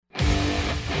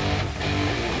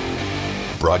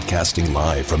Broadcasting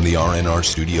live from the RNR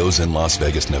studios in Las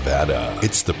Vegas, Nevada.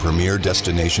 It's the premier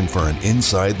destination for an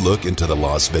inside look into the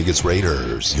Las Vegas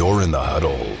Raiders. You're in the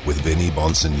huddle with Vinny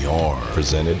Bonsignor,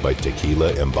 presented by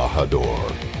Tequila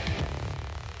Embajador.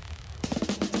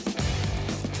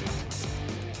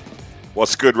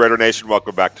 What's good, Raider Nation?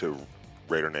 Welcome back to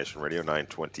Raider Nation Radio,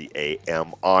 9:20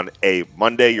 a.m. on a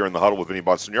Monday. You're in the huddle with Vinny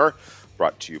Bonsignor,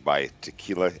 brought to you by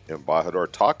Tequila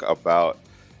Embajador. Talk about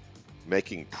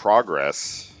making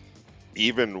progress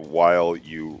even while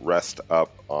you rest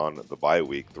up on the bye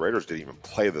week. The Raiders didn't even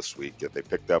play this week, yet they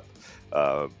picked up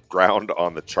ground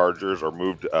on the Chargers, or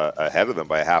moved ahead of them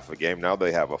by half a game. Now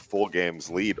they have a full game's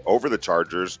lead over the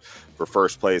Chargers for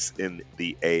first place in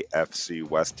the AFC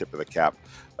West. Tip of the cap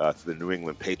to the New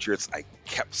England Patriots. I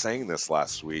kept saying this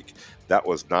last week. That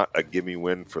was not a gimme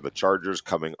win for the Chargers,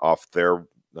 coming off their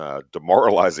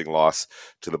demoralizing loss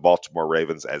to the Baltimore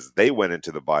Ravens as they went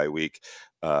into the bye week.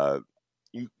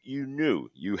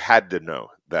 You had to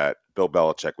know that Bill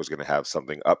Belichick was going to have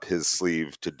something up his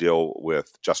sleeve to deal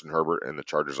with Justin Herbert and the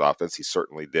Chargers offense. He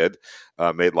certainly did.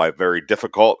 Made life very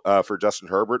difficult for Justin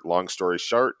Herbert. Long story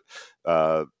short,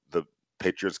 the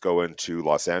Patriots go into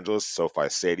Los Angeles, SoFi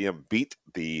Stadium, beat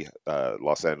the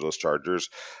Los Angeles Chargers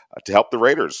to help the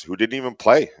Raiders, who didn't even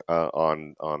play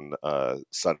on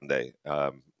Sunday.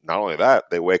 Not only that,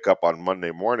 they wake up on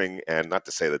Monday morning, and not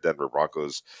to say the Denver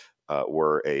Broncos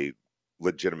were a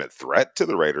legitimate threat to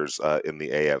the Raiders in the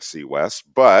AFC West,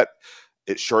 but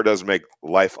it sure does make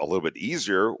life a little bit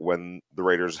easier when the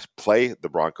Raiders play the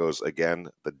Broncos again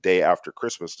the day after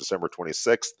Christmas, December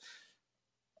 26th.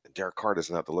 Derek Carr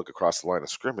doesn't have to look across the line of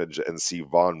scrimmage and see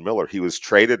Von Miller. He was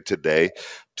traded today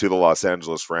to the Los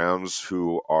Angeles Rams,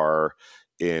 who are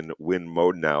in win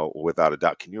mode now, without a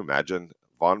doubt. Can you imagine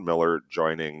Von Miller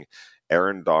joining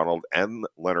Aaron Donald and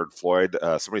Leonard Floyd?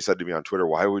 Somebody said to me on Twitter,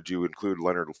 why would you include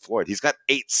Leonard Floyd? He's got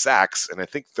 8 sacks and I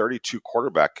think 32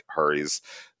 quarterback hurries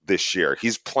this year.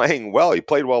 He's playing well. He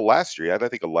played well last year. He had, I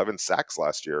think, 11 sacks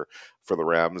last year for the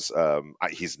Rams.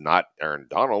 He's not Aaron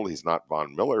Donald. He's not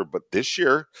Von Miller. But this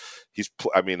year,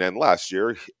 and last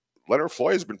year, Leonard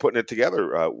Floyd has been putting it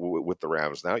together with the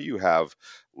Rams. Now you have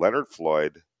Leonard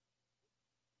Floyd.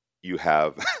 You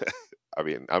have,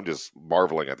 I'm just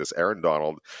marveling at this. Aaron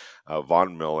Donald,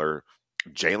 Von Miller,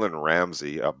 Jalen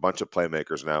Ramsey, a bunch of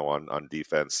playmakers now on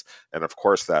defense. And of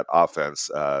course, that offense,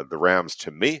 the Rams,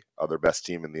 to me, are their best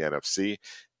team in the NFC.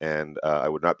 And I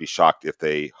would not be shocked if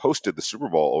they hosted the Super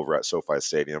Bowl over at SoFi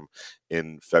Stadium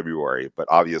in February. But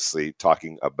obviously,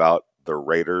 talking about the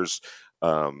Raiders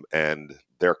and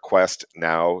their quest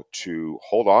now to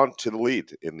hold on to the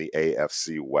lead in the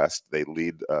AFC West. They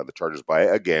lead the Chargers by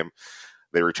a game.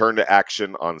 They return to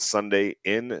action on Sunday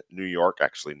in New York,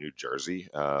 actually New Jersey,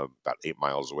 about 8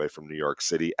 miles away from New York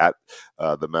City, at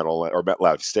the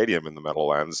MetLife Stadium in the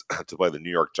Meadowlands to play the New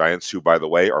York Giants, who, by the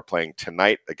way, are playing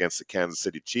tonight against the Kansas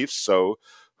City Chiefs. So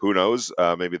who knows?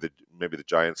 Maybe the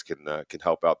Giants can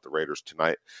help out the Raiders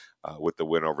tonight with the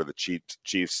win over the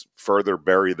Chiefs, further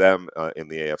bury them in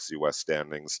the AFC West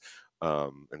standings.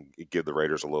 And give the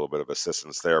Raiders a little bit of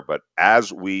assistance there. But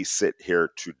as we sit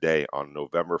here today on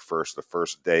November 1st, the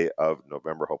first day of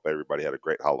November, hope everybody had a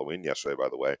great Halloween yesterday, by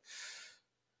the way,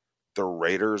 the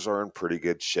Raiders are in pretty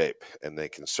good shape, and they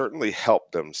can certainly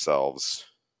help themselves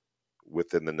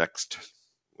within the next,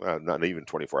 not even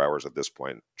 24 hours at this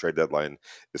point. Trade deadline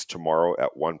is tomorrow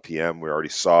at 1 p.m. We already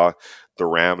saw the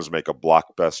Rams make a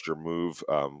blockbuster move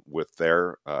with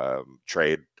their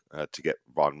trade to get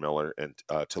Von Miller and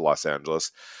to Los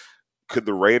Angeles. Could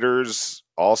the Raiders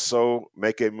also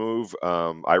make a move?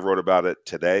 I wrote about it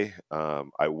today.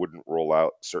 I wouldn't rule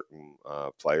out certain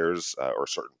players or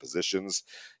certain positions.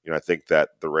 I think that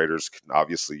the Raiders can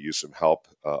obviously use some help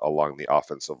along the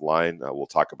offensive line. We'll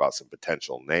talk about some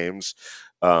potential names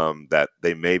that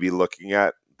they may be looking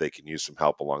at. They can use some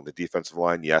help along the defensive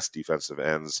line. Yes, defensive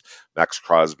ends, Max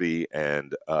Crosby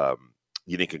and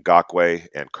Yannick Ngakoue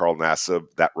and Carl Nassib.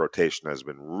 That rotation has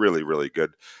been really, really good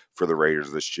for the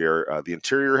Raiders this year. The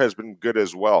interior has been good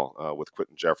as well with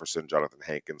Quentin Jefferson, Jonathan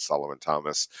Hankins, Solomon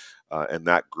Thomas, and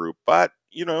that group. But,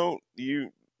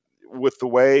 with the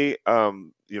way, I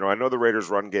know the Raiders'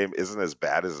 run game isn't as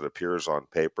bad as it appears on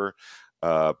paper.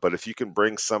 But if you can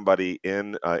bring somebody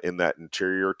in that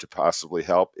interior to possibly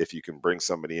help, if you can bring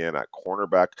somebody in at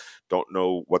cornerback, don't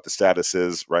know what the status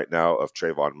is right now of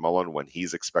Trayvon Mullen when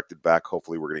he's expected back.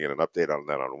 Hopefully we're going to get an update on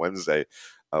that on Wednesday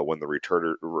when the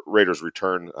Raiders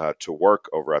return to work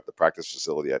over at the practice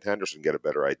facility at Henderson, get a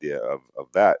better idea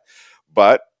of that.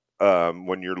 But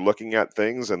when you're looking at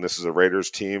things, and this is a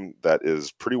Raiders team that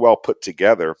is pretty well put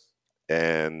together,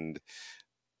 and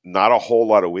Not a whole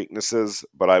lot of weaknesses,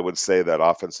 but I would say that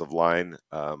offensive line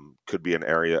could be an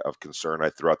area of concern. I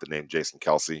threw out the name Jason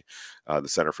Kelce, the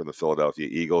center from the Philadelphia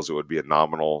Eagles. It would be a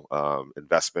nominal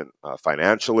investment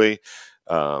financially.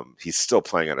 He's still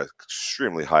playing at an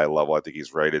extremely high level. I think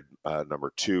he's rated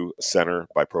number 2 center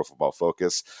by Pro Football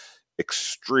Focus.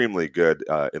 Extremely good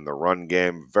in the run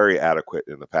game, very adequate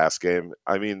in the pass game.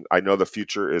 I mean, I know the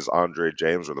future is Andre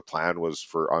James, or the plan was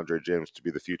for Andre James to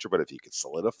be the future, but if he could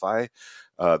solidify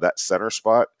that center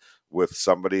spot with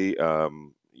somebody,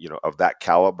 of that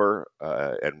caliber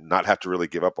and not have to really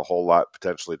give up a whole lot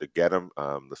potentially to get him,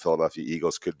 the Philadelphia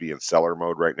Eagles could be in seller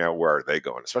mode right now. Where are they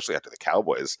going? Especially after the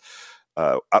Cowboys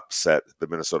upset the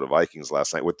Minnesota Vikings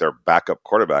last night with their backup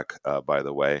quarterback, by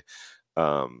the way.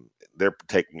 They're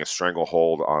taking a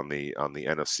stranglehold on the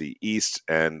NFC East,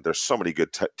 and there's so many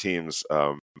good teams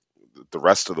the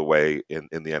rest of the way in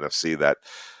the NFC that,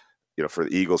 for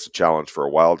the Eagles to challenge for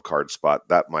a wild card spot,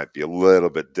 that might be a little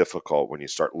bit difficult when you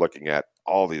start looking at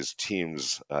all these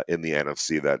teams in the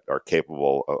NFC that are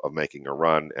capable of making a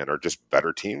run and are just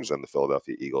better teams than the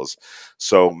Philadelphia Eagles.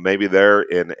 So maybe they're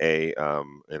in a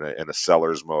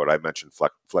seller's mode. I mentioned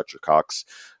Fletcher Cox.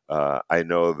 I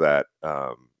know that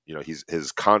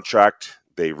his contract,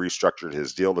 they restructured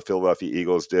his deal. The Philadelphia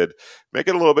Eagles did make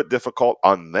it a little bit difficult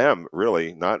on them,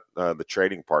 really, not the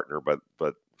trading partner, but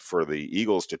for the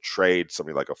Eagles to trade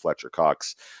somebody like a Fletcher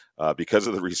Cox because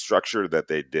of the restructure that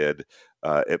they did.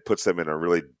 It puts them in a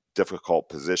really difficult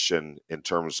position in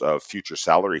terms of future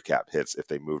salary cap hits if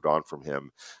they moved on from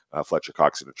him, Fletcher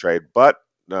Cox, in a trade. But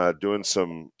doing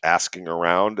some asking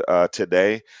around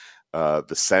today,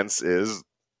 the sense is,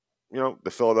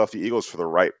 the Philadelphia Eagles, for the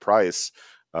right price,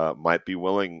 might be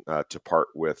willing to part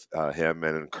with him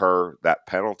and incur that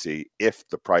penalty if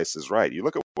the price is right. You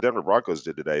look at what Denver Broncos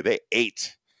did today. They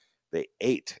ate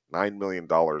 $9 million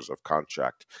of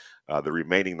contract. The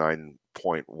remaining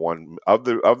 9.1 of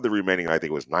the remaining, I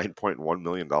think it was $9.1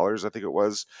 million. I think it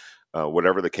was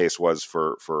whatever the case was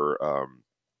for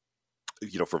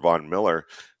Von Miller.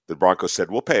 The Broncos said,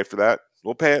 "We'll pay for that.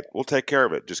 We'll pay it. We'll take care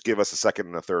of it. Just give us a second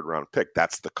and a third round pick."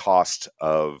 That's the cost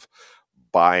of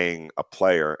buying a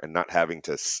player and not having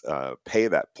to pay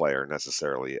that player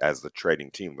necessarily as the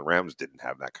trading team. The Rams didn't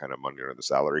have that kind of money under the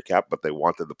salary cap, but they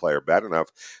wanted the player bad enough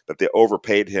that they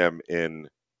overpaid him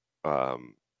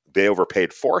they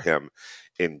overpaid for him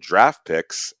in draft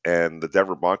picks, and the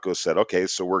Denver Broncos said, okay,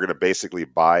 so we're going to basically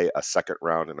buy a second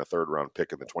round and a third round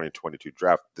pick in the 2022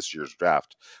 draft, this year's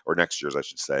draft, or next year's, I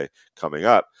should say, coming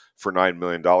up for $9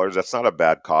 million. That's not a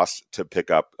bad cost to pick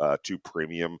up 2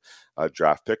 premium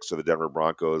draft picks, so the Denver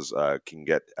Broncos can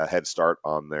get a head start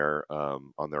on their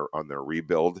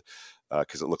rebuild.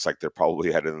 Because it looks like they're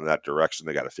probably headed in that direction.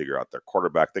 They got to figure out their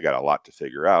quarterback. They got a lot to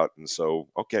figure out, and so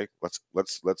okay,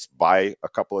 let's buy a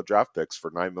couple of draft picks for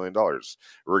 $9 million.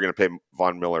 We're going to pay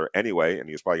Von Miller anyway, and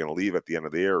he's probably going to leave at the end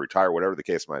of the year, retire, whatever the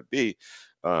case might be.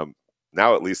 Now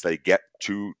at least they get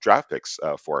 2 draft picks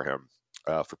for him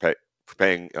for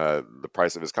paying the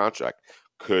price of his contract.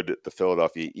 Could the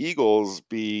Philadelphia Eagles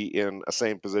be in a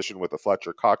same position with a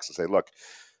Fletcher Cox and say, look,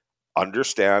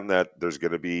 understand that there's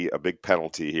going to be a big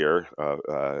penalty here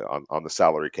on the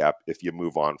salary cap if you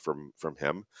move on from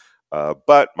him,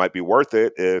 but might be worth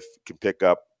it if you can pick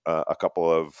up a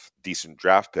couple of decent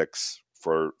draft picks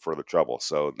for the trouble.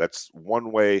 So that's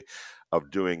one way of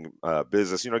doing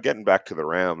business. Getting back to the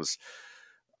Rams,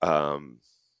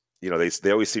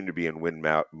 they always seem to be in win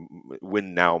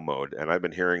now mode, and I've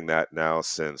been hearing that now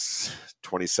since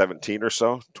 2017 or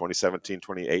so, 2017,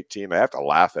 2018. I have to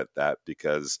laugh at that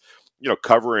because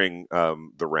covering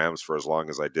the Rams for as long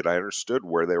as I did, I understood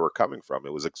where they were coming from.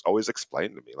 It was always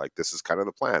explained to me, like, this is kind of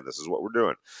the plan. This is what we're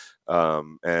doing.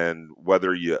 And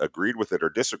whether you agreed with it or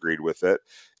disagreed with it,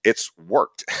 it's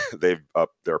worked. They're a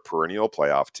perennial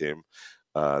playoff team.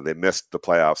 They missed the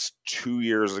playoffs 2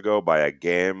 years ago by a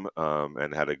game,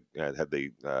 and had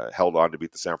they held on to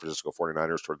beat the San Francisco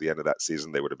 49ers toward the end of that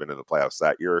season, they would have been in the playoffs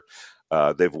that year.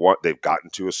 They've gotten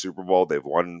to a Super Bowl. They've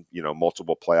won,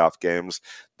 multiple playoff games.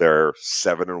 They're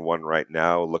 7-1 right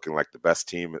now, looking like the best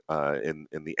team in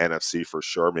the NFC for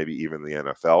sure, maybe even the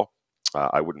NFL.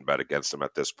 I wouldn't bet against them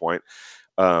at this point.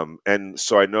 And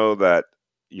so I know that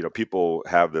people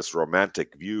have this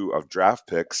romantic view of draft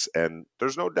picks, and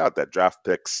there's no doubt that draft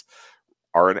picks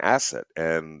are an asset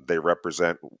and they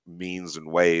represent means and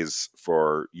ways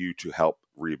for you to help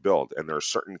rebuild. And there are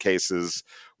certain cases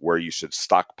where you should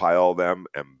stockpile them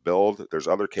and build. There's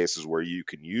other cases where you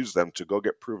can use them to go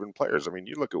get proven players. I mean,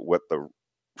 you look at what the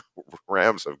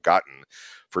Rams have gotten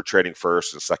for trading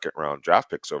first and second round draft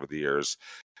picks over the years.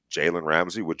 Jalen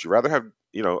Ramsey, would you rather have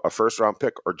a first round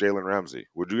pick or Jalen Ramsey?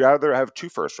 Would you rather have 2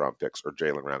 first round picks or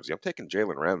Jalen Ramsey? I'm taking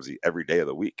Jalen Ramsey every day of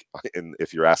the week. And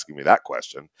if you're asking me that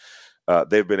question,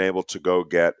 they've been able to go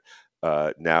get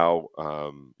now,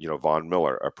 Von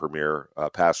Miller, a premier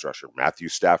pass rusher, Matthew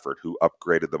Stafford, who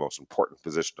upgraded the most important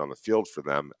position on the field for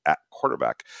them at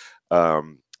quarterback.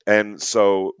 And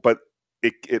so, but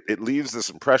it leaves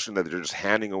this impression that they're just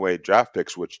handing away draft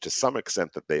picks, which to some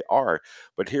extent that they are.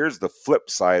 But here's the flip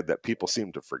side that people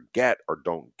seem to forget or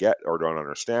don't get or don't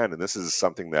understand. And this is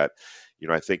something that,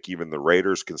 I think even the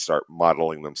Raiders can start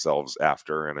modeling themselves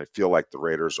after. And I feel like the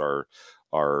Raiders are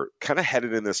kind of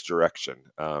headed in this direction.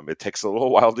 It takes a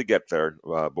little while to get there,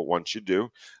 but once you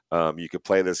do, you can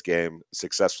play this game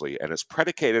successfully. And it's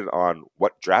predicated on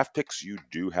what draft picks you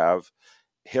do have.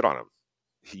 Hit on them.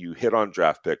 You hit on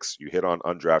draft picks, you hit on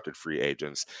undrafted free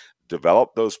agents,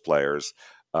 develop those players,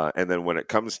 and then when it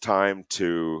comes time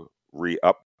to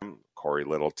re-up them, Corey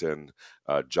Littleton,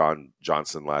 John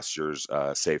Johnson, last year's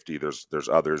safety. There's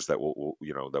others that will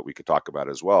that we could talk about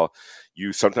as well.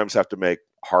 You sometimes have to make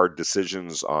hard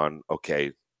decisions on,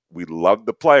 okay, we love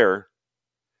the player,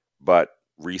 but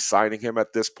re-signing him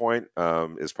at this point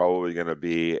is probably going to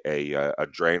be a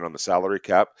drain on the salary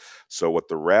cap. So what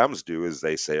the Rams do is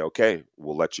they say, okay,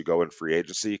 we'll let you go in free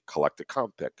agency, collect a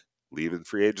comp pick. Leave in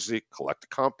free agency, collect a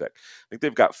comp pick. I think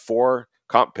they've got 4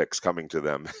 comp picks coming to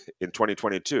them in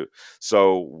 2022.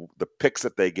 So the picks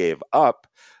that they gave up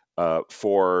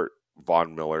for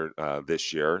Von Miller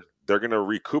this year, they're going to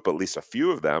recoup at least a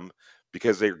few of them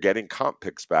because they're getting comp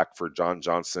picks back for John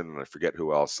Johnson, and I forget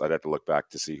who else. I'd have to look back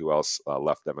to see who else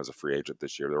left them as a free agent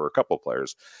this year. There were a couple of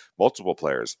players, multiple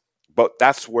players. But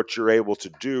that's what you're able to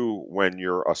do when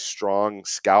you're a strong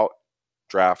scout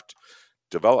draft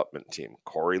development team.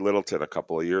 Corey Littleton a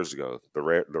couple of years ago, the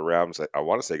Rams, I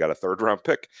want to say, got a 3rd-round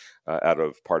pick out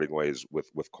of parting ways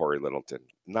with Corey Littleton.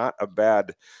 Not a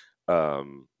bad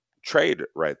trade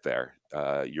right there.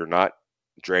 You're not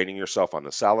draining yourself on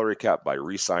the salary cap by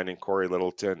re-signing Corey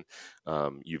Littleton.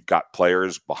 You've got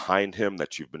players behind him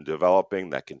that you've been developing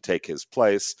that can take his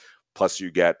place. Plus,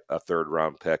 you get a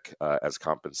 3rd-round pick as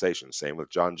compensation. Same with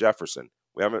John Jefferson.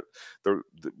 We haven't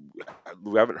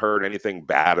heard anything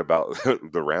bad about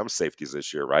the Rams safeties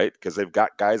this year, right? Because they've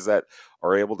got guys that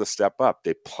are able to step up.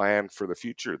 They plan for the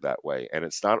future that way, and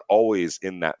it's not always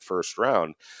in that first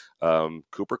round.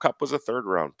 Cooper Kupp was a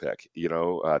 3rd-round pick.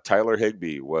 Tyler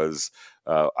Higbee was,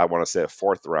 I want to say, a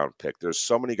 4th-round pick. There's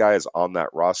so many guys on that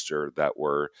roster that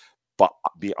were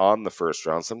beyond the first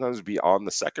round, sometimes beyond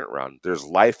the second round. There's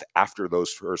life after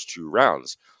those first 2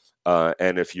 rounds,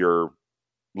 and if you're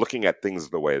looking at things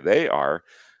the way they are,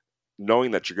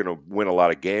 knowing that you're going to win a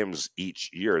lot of games each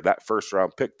year, that first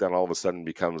round pick then all of a sudden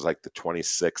becomes like the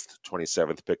 26th,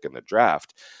 27th pick in the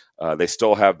draft. They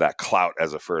still have that clout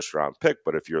as a first round pick,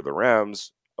 but if you're the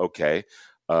Rams, okay,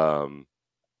 not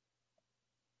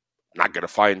going to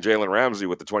find Jalen Ramsey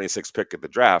with the 26th pick at the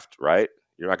draft, right?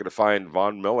 You're not going to find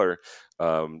Von Miller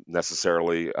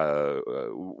necessarily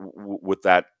with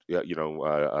that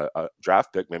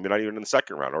draft pick, maybe not even in the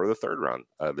 2nd round or the 3rd round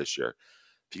this year.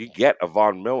 If you can get a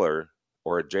Von Miller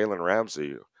or a Jalen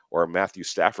Ramsey or a Matthew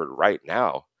Stafford right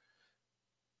now,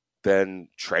 then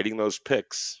trading those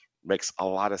picks makes a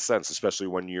lot of sense, especially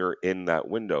when you're in that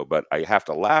window. But I have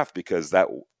to laugh because that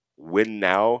win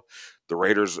now, the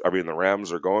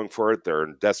Rams are going for it. They're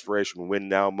in desperation win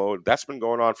now mode. That's been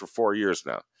going on for 4 years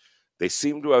now. They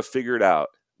seem to have figured out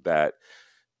that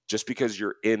just because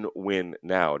you're in win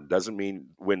now doesn't mean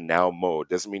win now mode,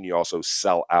 doesn't mean you also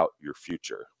sell out your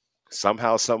future.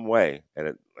 Somehow, some way, and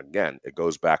it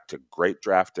goes back to great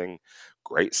drafting,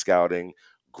 great scouting,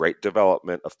 great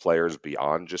development of players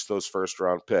beyond just those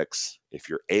first-round picks. If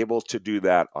you're able to do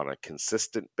that on a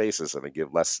consistent basis, and I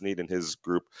give Les Snead and his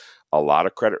group a lot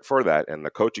of credit for that, and the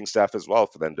coaching staff as well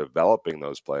for then developing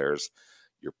those players,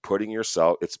 you're putting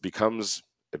yourself. It becomes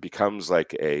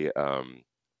like a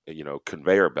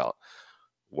conveyor belt.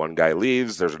 One guy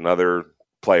leaves, there's another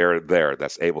player there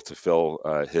that's able to fill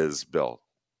his bill.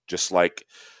 Just like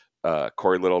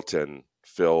Corey Littleton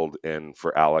filled in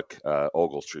for Alec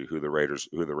Ogletree, who the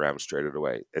Rams traded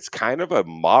away. It's kind of a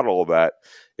model that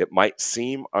it might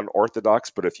seem unorthodox,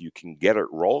 but if you can get it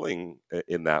rolling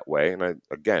in that way, and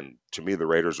again, to me, the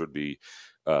Raiders would be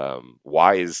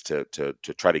wise to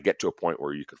try to get to a point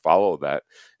where you could follow that.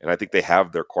 And I think they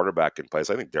have their quarterback in place.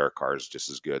 I think Derek Carr is just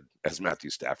as good as Matthew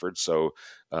Stafford. So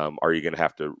are you going to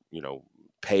have to,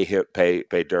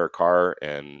 pay Derek Carr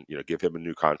and give him a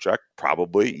new contract?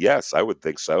 Probably, yes, I would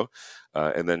think so.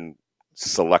 And then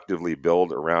selectively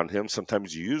build around him.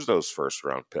 Sometimes you use those first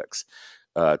round picks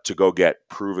to go get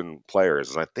proven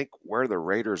players. And I think where the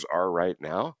Raiders are right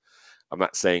now, I'm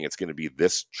not saying it's going to be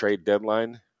this trade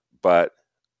deadline, but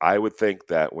I would think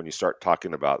that when you start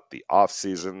talking about the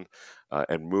offseason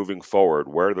and moving forward,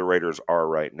 where the Raiders are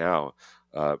right now,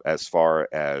 as far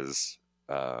as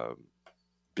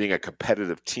being a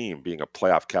competitive team, being a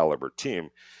playoff caliber team,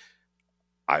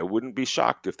 I wouldn't be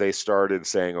shocked if they started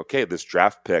saying, okay, this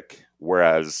draft pick,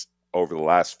 whereas over the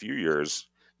last few years,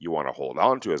 you want to hold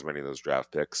on to as many of those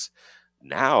draft picks.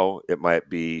 Now it might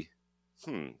be,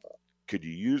 could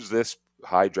you use this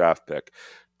high draft pick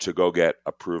to go get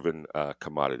a proven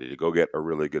commodity, to go get a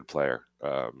really good player?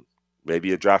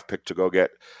 Maybe a draft pick to go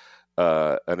get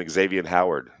an Xavier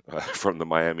Howard from the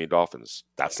Miami Dolphins.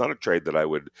 That's not a trade that I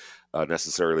would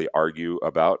necessarily argue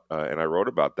about, and I wrote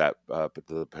about that,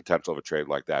 the potential of a trade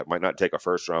like that. Might not take a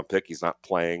first-round pick. He's not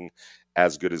playing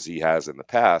as good as he has in the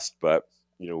past, but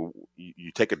you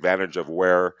take advantage of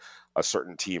where a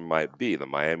certain team might be. The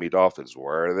Miami Dolphins,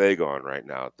 where are they going right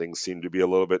now? Things seem to be a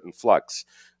little bit in flux.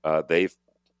 They've,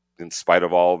 in spite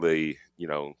of all the,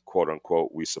 quote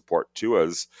unquote, we support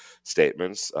Tua's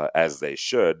statements, as they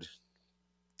should.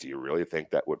 Do you really think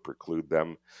that would preclude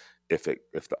them if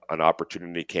an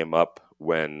opportunity came up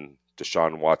when if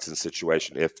Deshaun Watson's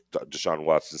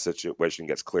situation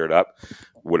gets cleared up,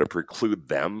 would it preclude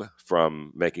them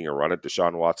from making a run at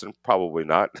Deshaun Watson? Probably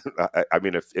not. I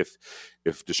mean, if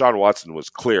Deshaun Watson was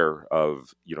clear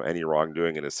of any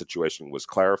wrongdoing and his situation was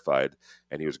clarified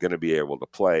and he was going to be able to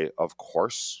play, of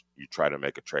course you try to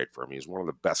make a trade for him. He's one of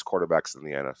the best quarterbacks in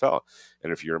the NFL.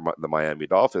 And if you're the Miami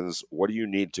Dolphins, what do you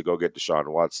need to go get Deshaun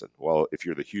Watson? Well, if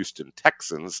you're the Houston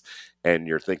Texans and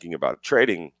you're thinking about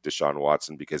trading Deshaun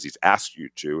Watson because he's asked you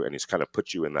to and he's kind of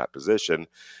put you in that position,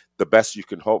 the best you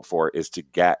can hope for is to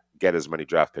get as many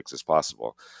draft picks as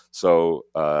possible. So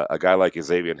a guy like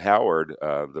Xavier Howard,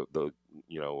 the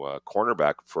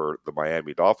cornerback for the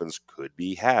Miami Dolphins, could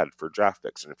be had for draft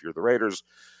picks. And if you're the Raiders,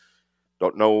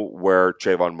 don't know where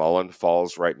Trayvon Mullen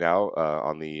falls right now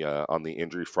on the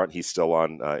injury front. He's still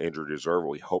on injured reserve.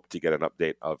 We hope to get an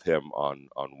update of him on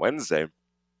Wednesday.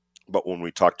 But when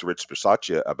we talked to Rich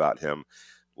Bisaccia about him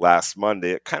last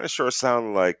Monday, it kind of sure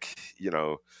sounded like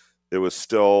it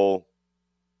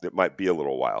might be a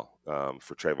little while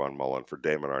for Trayvon Mullen, for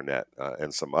Damon Arnett,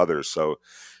 and some others. So,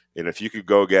 if you could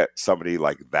go get somebody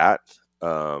like that,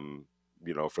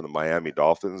 for the Miami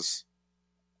Dolphins,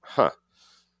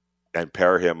 and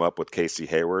pair him up with Casey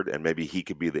Hayward, and maybe he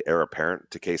could be the heir apparent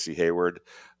to Casey Hayward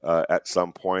at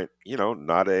some point.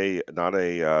 Not a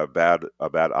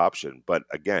bad option. But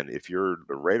again, if you're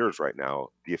the Raiders right now,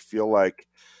 do you feel like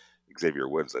Xavier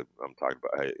Woods? I'm talking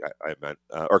about. I meant,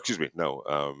 or excuse me, no,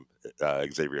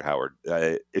 Xavier Howard.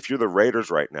 If you're the Raiders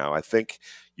right now, I think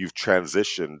you've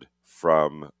transitioned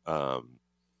from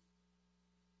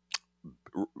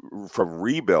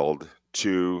rebuild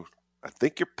to, I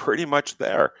think you're pretty much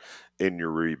there in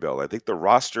your rebuild. I think the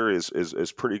roster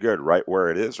is pretty good right where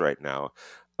it is right now.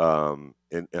 As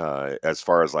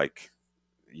far as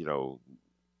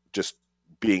just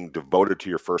being devoted to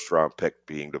your first round pick,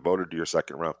 being devoted to your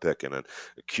second round pick, and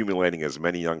accumulating as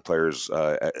many young players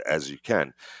as you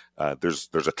can. There's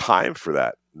a time for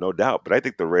that, no doubt. But I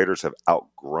think the Raiders have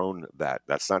outgrown that.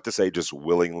 That's not to say just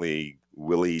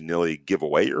willy-nilly give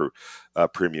away your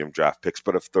premium draft picks.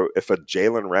 But if a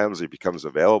Jalen Ramsey becomes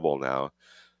available now,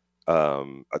 a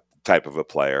type of a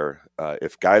player,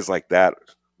 if guys like that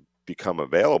become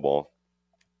available,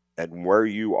 and where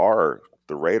you are,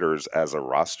 the Raiders as a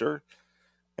roster,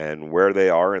 and where they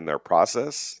are in their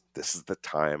process, this is the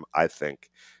time, I think,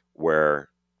 where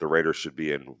the Raiders should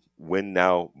be in win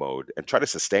now mode and try to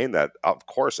sustain that, of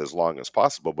course, as long as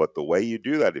possible. But the way you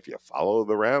do that, if you follow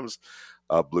the Rams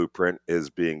blueprint, is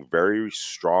being very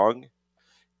strong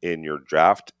in your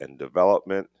draft and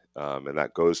development. And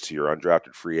that goes to your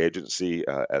undrafted free agency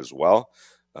as well,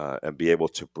 and be able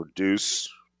to produce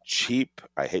cheap,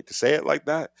 I hate to say it like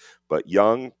that, but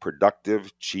young,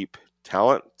 productive, cheap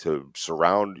talent to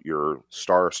surround your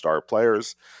star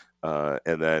players.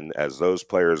 And then as those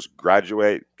players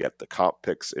graduate, get the comp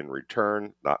picks in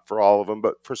return, not for all of them,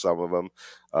 but for some of them,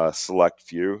 select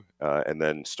few, and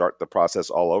then start the process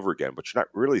all over again. But you're not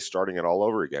really starting it all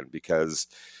over again, because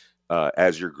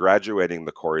as you're graduating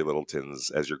the Corey Littletons,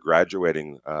 as you're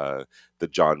graduating the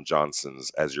John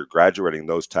Johnsons, as you're graduating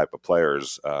those type of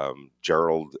players,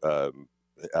 Gerald,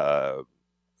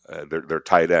 their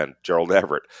tight end, Gerald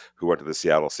Everett, who went to the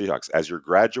Seattle Seahawks. As you're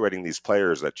graduating these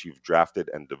players that you've drafted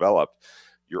and developed,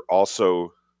 you're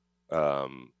also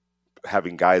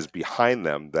having guys behind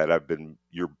them that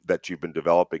you've been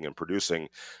developing and producing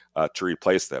to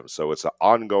replace them. So it's an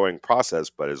ongoing process.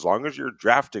 But as long as you're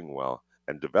drafting well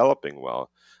and developing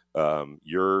well,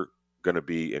 you're going to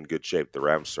be in good shape. The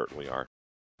Rams certainly are.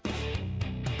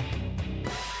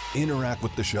 Interact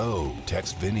with the show.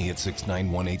 Text Vinny at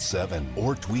 69187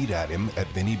 or tweet at him at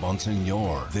Vinny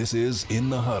Bonsignor. This is In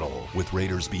the Huddle with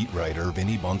Raiders beat writer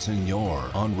Vinny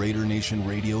Bonsignor on Raider Nation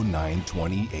Radio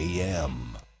 920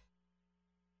 AM.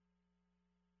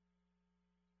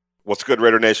 What's good,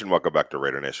 Raider Nation? Welcome back to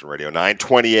Raider Nation Radio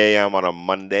 920 AM on a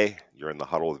Monday. You're in the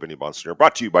Huddle with Vinny Bonsignor,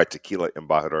 brought to you by Tequila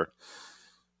Embajador.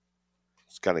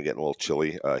 It's kind of getting a little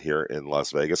chilly here in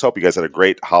Las Vegas. Hope you guys had a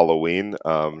great Halloween.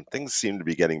 Things seem to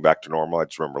be getting back to normal. I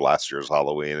just remember last year's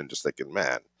Halloween and just thinking,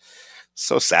 man,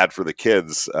 so sad for the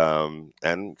kids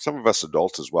and some of us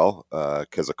adults as well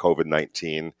because of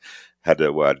COVID-19. Had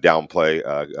to downplay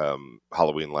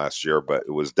Halloween last year, but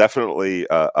it was definitely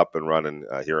up and running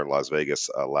here in Las Vegas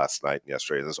last night and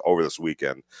yesterday, and over this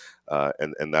weekend,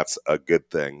 and that's a good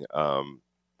thing.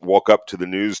 Woke up to the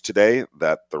news today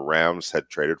that the Rams had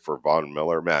traded for Von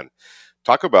Miller. Man,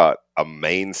 talk about a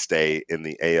mainstay in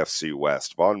the AFC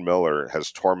West. Von Miller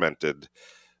has tormented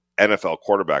NFL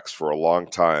quarterbacks for a long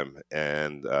time,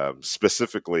 and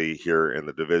specifically here in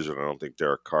the division. I don't think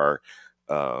Derek Carr,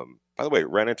 by the way,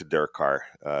 ran into Derek Carr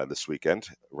this weekend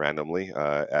randomly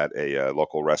at a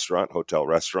local hotel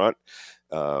restaurant.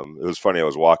 It was funny. I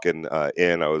was walking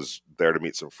in. I was there to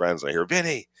meet some friends, and I hear,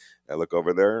 Vinny. I look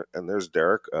over there, and there's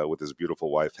Derek with his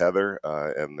beautiful wife, Heather,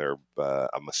 and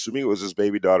I'm assuming it was his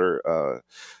baby daughter,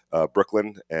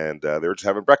 Brooklyn, and they were just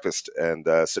having breakfast and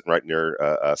sitting right near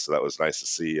us. So that was nice to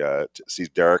see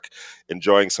Derek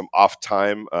enjoying some off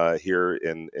time here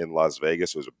in Las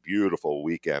Vegas. It was a beautiful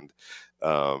weekend.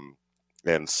 But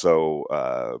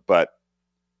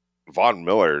Von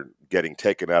Miller getting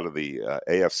taken out of the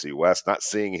AFC West, not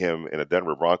seeing him in a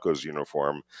Denver Broncos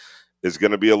uniform is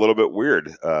going to be a little bit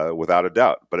weird, without a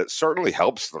doubt. But it certainly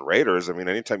helps the Raiders. I mean,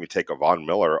 anytime you take a Von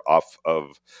Miller off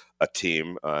of a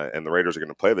team, and the Raiders are going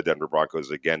to play the Denver Broncos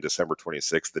again December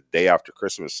 26th, the day after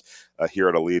Christmas, here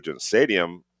at Allegiant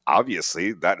Stadium,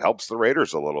 obviously that helps the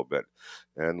Raiders a little bit.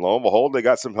 And lo and behold, they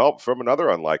got some help from another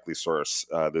unlikely source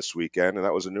this weekend, and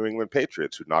that was the New England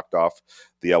Patriots, who knocked off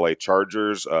the LA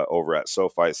Chargers over at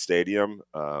SoFi Stadium.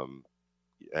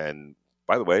 And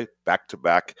by the way,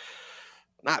 back-to-back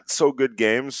not so good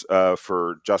games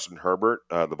for Justin Herbert.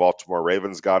 The Baltimore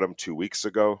Ravens got him 2 weeks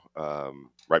ago,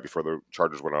 right before the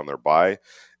Chargers went on their bye.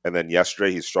 And then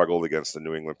yesterday he struggled against the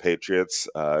New England Patriots.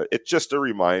 It's just a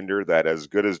reminder that as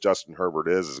good as Justin Herbert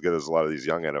is, as good as a lot of these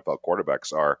young NFL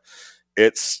quarterbacks are,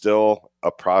 it's still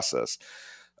a process,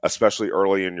 especially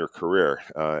early in your career.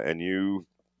 And you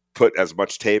put as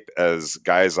much tape as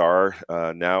guys are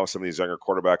now, some of these younger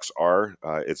quarterbacks are,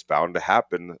 it's bound to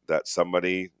happen that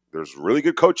there's really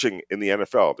good coaching in the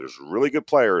NFL. There's really good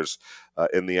players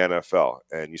in the NFL.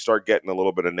 And you start getting a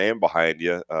little bit of name behind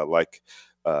you, like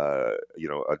a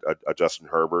Justin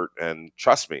Herbert. And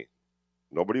trust me,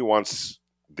 nobody wants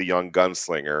the young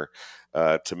gunslinger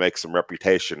to make some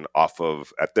reputation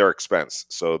at their expense.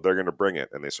 So they're going to bring it.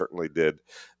 And they certainly did.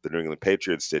 The New England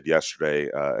Patriots did yesterday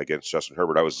against Justin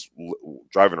Herbert. I was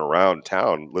driving around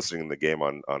town listening to the game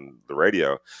on the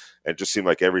radio, and it just seemed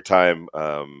like every time,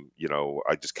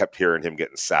 I just kept hearing him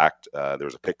getting sacked. There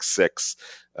was a pick six.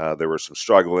 There was some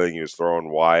struggling. He was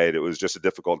throwing wide. It was just a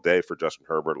difficult day for Justin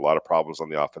Herbert. A lot of problems on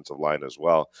the offensive line as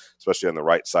well, especially on the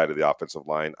right side of the offensive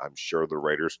line. I'm sure the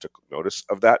Raiders took notice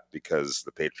of that because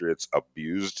the Patriots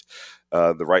abused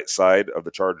the right side of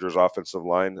the Chargers offensive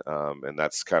line. And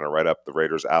that's kind of right up the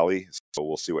Raiders' alley. So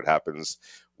we'll see what happens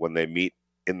when they meet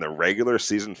in the regular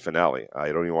season finale. I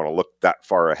don't even want to look that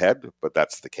far ahead, but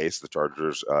that's the case. The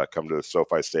Chargers come to the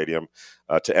SoFi Stadium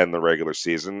to end the regular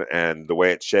season. And the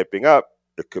way it's shaping up,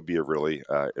 it could be a really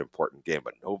important game.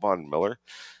 But no Von Miller,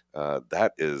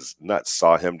 that is nuts.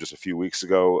 Saw him just a few weeks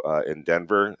ago in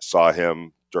Denver. Saw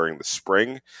him during the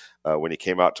spring when he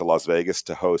came out to Las Vegas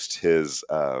to host his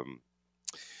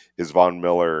Von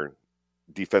Miller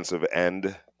defensive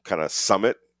end kind of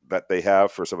summit that they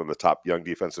have for some of the top young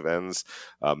defensive ends.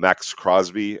 Max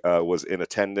Crosby was in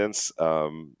attendance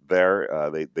there.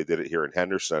 They did it here in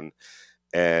Henderson.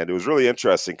 And it was really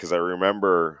interesting because I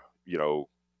remember,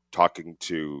 talking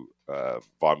to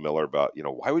Von Miller about,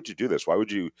 why would you do this?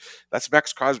 That's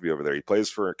Max Crosby over there. He plays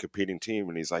for a competing team.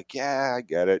 And he's like, yeah, I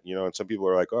get it. And some people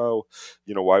are like, oh,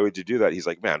 why would you do that? He's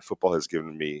like, man, football has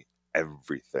given me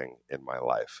everything in my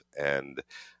life. And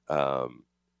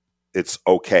it's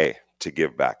okay to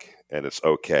give back, and it's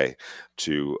okay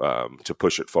to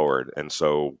push it forward. And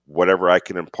so whatever I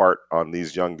can impart on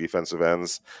these young defensive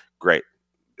ends, great.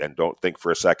 And don't think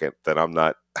for a second that I'm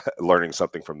not learning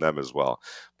something from them as well.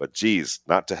 But geez,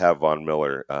 not to have Von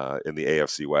Miller in the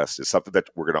AFC West is something that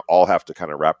we're going to all have to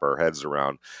kind of wrap our heads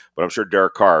around. But I'm sure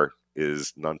Derek Carr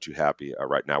is none too happy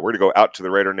right now. We're going to go out to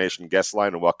the Raider Nation guest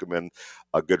line and welcome in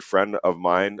a good friend of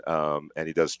mine, and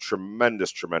he does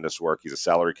tremendous work. He's a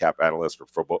salary cap analyst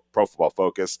for Pro Football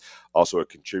Focus, also a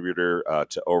contributor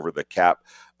to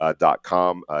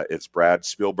OverTheCap.com. It's Brad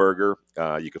Spielberger.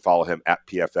 You can follow him at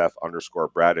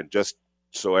PFF_Brad. And just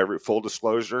so every full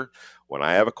disclosure, when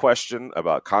I have a question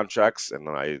about contracts, and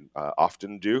I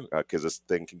often do, because this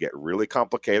thing can get really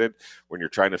complicated when you're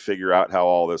trying to figure out how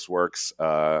all this works,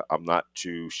 I'm not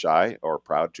too shy or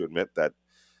proud to admit that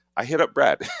I hit up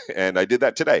Brad, and I did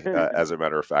that today, as a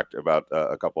matter of fact, about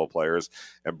a couple of players.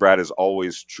 And Brad is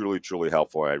always truly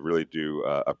helpful, and I really do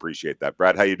appreciate that.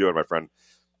 Brad, how you doing, my friend?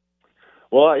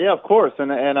 Well, yeah, of course, and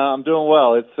I'm doing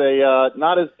well. It's a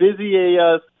not as busy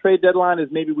a trade deadline as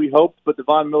maybe we hoped, but the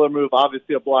Von Miller move,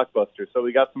 obviously a blockbuster. So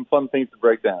we got some fun things to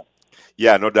break down.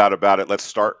 Yeah, no doubt about it. Let's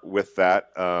start with that.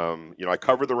 I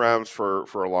covered the Rams for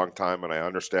a long time, and I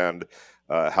understand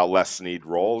how Les Snead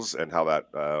rolls and how that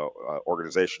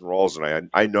organization rolls. And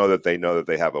I know that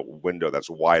they have a window that's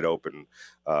wide open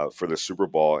for the Super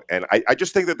Bowl. And I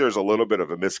just think that there's a little bit of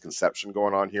a misconception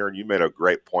going on here. And you made a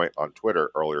great point on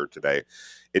Twitter earlier today.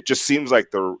 It just seems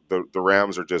like the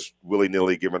Rams are just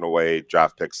willy-nilly giving away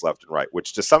draft picks left and right,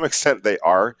 which to some extent they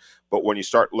are. But when you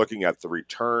start looking at the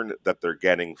return that they're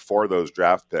getting for those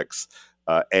draft picks,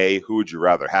 A, who would you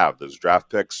rather have, those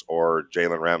draft picks or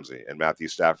Jalen Ramsey and Matthew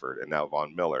Stafford and now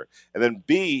Von Miller? And then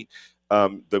B,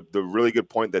 the really good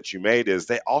point that you made is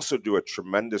they also do a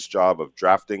tremendous job of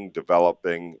drafting,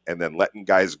 developing, and then letting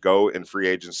guys go in free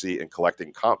agency and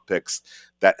collecting comp picks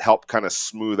that help kind of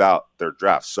smooth out their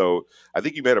drafts. So I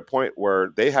think you made a point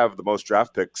where they have the most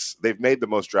draft picks. They've made the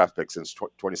most draft picks since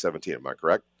 2017. Am I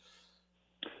correct?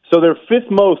 So they're fifth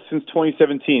most since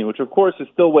 2017, which of course is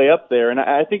still way up there. And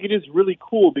I think it is really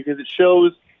cool because it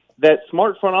shows that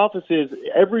smart front offices,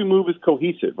 every move is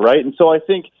cohesive, right? And so I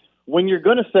think when you're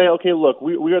going to say, okay, look,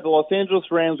 we are the Los Angeles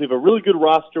Rams, we have a really good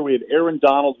roster, we have Aaron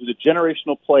Donald, who's a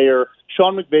generational player,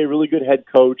 Sean McVay, really good head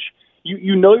coach.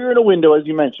 You know you're in a window, as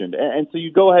you mentioned, and so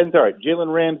you go ahead and say, all right,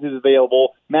 Jalen Ramsey is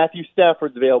available, Matthew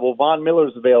Stafford's available, Von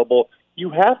Miller's available. You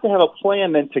have to have a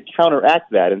plan then to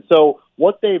counteract that. And so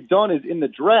what they've done is in the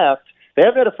draft, they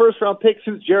haven't had a first-round pick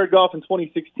since Jared Goff in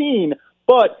 2016,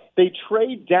 but they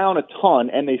trade down a ton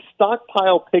and they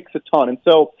stockpile picks a ton. And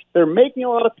so they're making a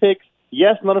lot of picks.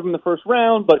 Yes, none of them in the first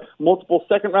round, but multiple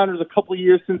second-rounders a couple of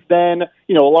years since then,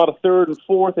 a lot of third and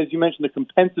fourth, as you mentioned, the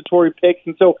compensatory picks.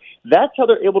 And so that's how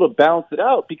they're able to balance it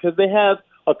out because they have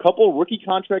a couple rookie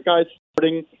contract guys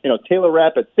starting. Taylor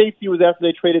Rapp at safety was after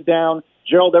they traded down.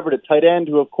 Gerald Everett at tight end,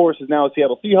 who, of course, is now a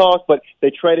Seattle Seahawk, but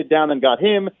they traded down and got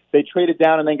him. They traded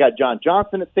down and then got John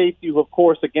Johnson at safety, who, of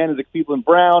course, again, is a Cleveland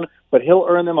Brown, but he'll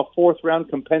earn them a fourth-round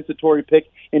compensatory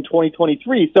pick in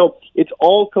 2023. So it's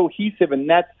all cohesive, and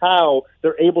that's how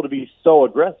they're able to be so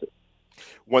aggressive.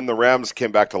 When the Rams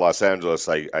came back to Los Angeles,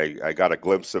 I got a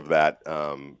glimpse of that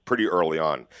pretty early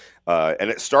on. And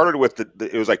it started with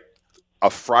it was like a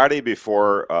Friday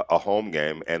before a home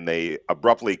game, and they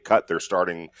abruptly cut their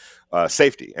starting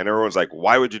safety. And everyone's like,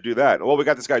 why would you do that? Well, we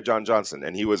got this guy, John Johnson,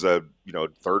 and he was a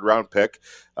third-round pick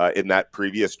in that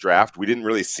previous draft. We didn't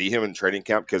really see him in training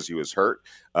camp because he was hurt,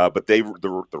 but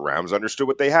the Rams understood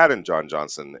what they had in John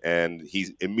Johnson, and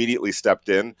he immediately stepped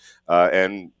in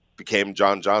and became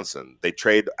John Johnson. They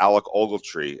trade Alec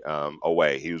Ogletree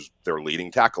away. He was their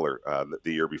leading tackler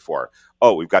the year before.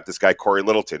 Oh, we've got this guy, Corey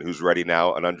Littleton, who's ready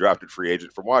now, an undrafted free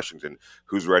agent from Washington,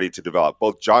 who's ready to develop.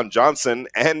 Both John Johnson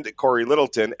and Corey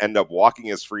Littleton end up walking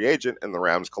as free agent, and the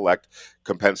Rams collect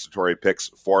compensatory picks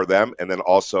for them and then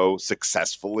also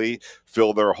successfully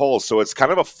fill their holes. So it's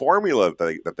kind of a formula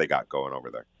that they got going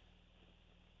over there.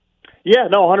 Yeah,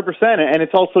 no, 100%. And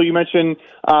it's also, you mentioned,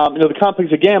 the comp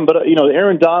picks again, but,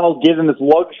 Aaron Donald gives them this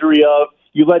luxury of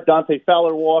you let Dante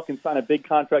Fowler walk and sign a big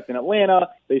contract in Atlanta.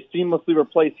 They seamlessly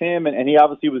replace him, and he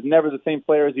obviously was never the same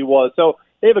player as he was. So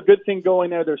they have a good thing going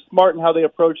there. They're smart in how they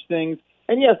approach things.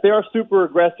 And, yes, they are super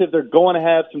aggressive. They're going to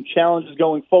have some challenges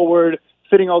going forward,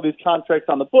 fitting all these contracts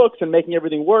on the books and making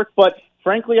everything work. But,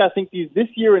 frankly, I think this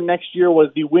year and next year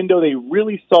was the window they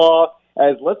really saw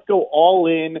as let's go all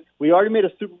in. We already made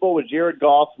a Super Bowl with Jared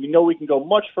Goff. We know we can go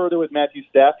much further with Matthew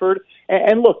Stafford.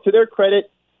 And look, to their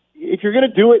credit, if you're going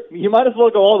to do it, you might as well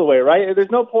go all the way, right? There's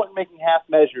no point in making half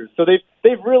measures. So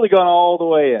they've really gone all the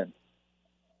way in.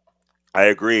 I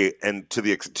agree, and to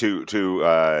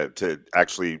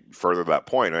actually further that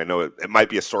point, I know it might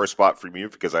be a sore spot for you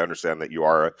because I understand that you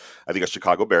are, I think, a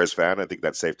Chicago Bears fan. I think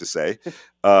that's safe to say.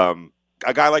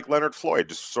 a guy like Leonard Floyd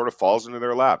just sort of falls into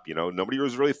their lap. Nobody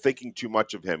was really thinking too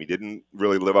much of him. He didn't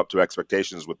really live up to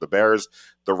expectations with the Bears.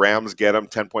 The Rams get him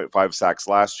 10.5 sacks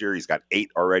last year. He's got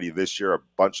 8 already this year, a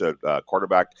bunch of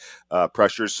quarterback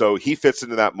pressures. So he fits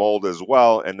into that mold as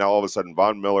well. And now all of a sudden,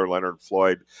 Von Miller, Leonard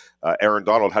Floyd, Aaron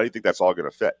Donald, how do you think that's all going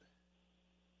to fit?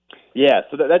 Yeah,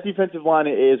 so that defensive line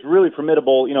is really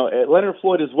formidable. Leonard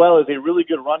Floyd as well is a really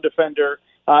good run defender.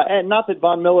 And not that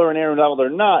Von Miller and Aaron Donald are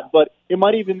not, but it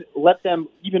might even let them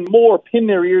even more pin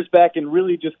their ears back and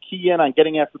really just key in on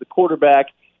getting after the quarterback.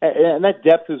 And that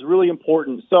depth is really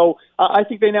important. So I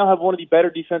think they now have one of the better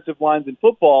defensive lines in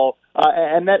football.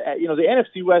 And that, the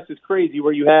NFC West is crazy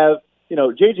where you have,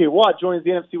 J.J. Watt joins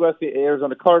the NFC West, the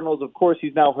Arizona Cardinals. Of course,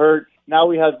 he's now hurt. Now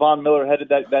we have Von Miller headed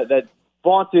that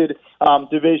vaunted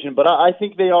division. But I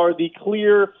think they are the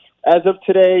clear, as of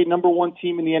today, number 1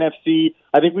 team in the NFC.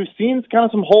 I think we've seen kind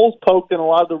of some holes poked in a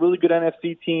lot of the really good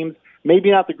NFC teams. Maybe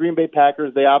not the Green Bay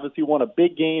Packers. They obviously won a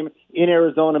big game in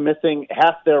Arizona, missing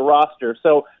half their roster.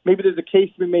 So maybe there's a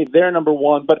case to be made there, number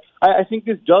 1. But I think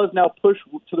this does now push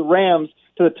to the Rams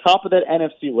to the top of that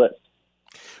NFC list.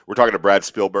 We're talking to Brad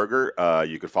Spielberger.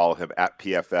 You can follow him at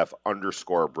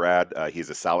PFF_Brad. He's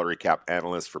a salary cap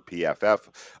analyst for PFF,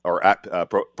 or at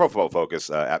Pro Football Focus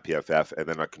at PFF, and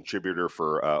then a contributor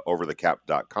for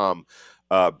overthecap.com.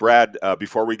 Brad,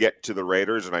 before we get to the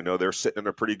Raiders, and I know they're sitting in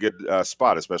a pretty good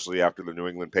spot, especially after the New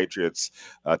England Patriots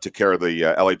took care of the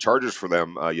LA Chargers for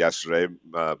them yesterday,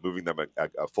 moving them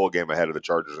a full game ahead of the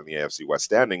Chargers in the AFC West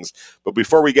standings. But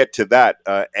before we get to that,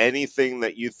 anything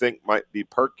that you think might be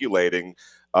percolating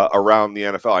around the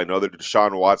NFL? I know the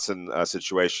Deshaun Watson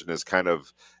situation is kind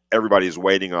of, everybody's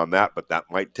waiting on that, but that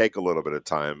might take a little bit of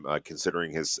time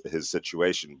considering his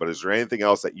situation. But is there anything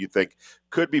else that you think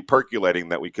could be percolating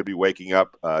that we could be waking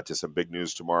up to some big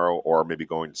news tomorrow, or maybe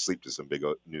going to sleep to some big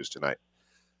news tonight?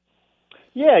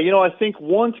 Yeah, I think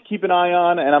one to keep an eye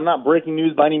on, and I'm not breaking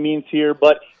news by any means here,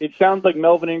 but it sounds like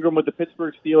Melvin Ingram with the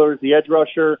Pittsburgh Steelers, the edge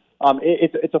rusher,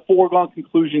 it's a foregone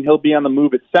conclusion he'll be on the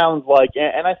move, it sounds like.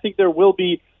 And I think there will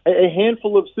be a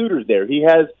handful of suitors there. He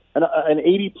has an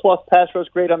 80-plus pass rush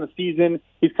grade on the season.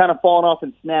 He's kind of fallen off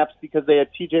in snaps because they had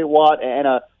T.J. Watt and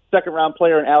a second-round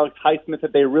player in Alex Highsmith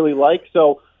that they really like.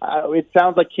 So it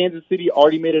sounds like Kansas City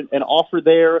already made an offer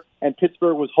there, and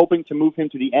Pittsburgh was hoping to move him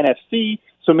to the NFC.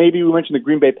 So maybe we mentioned the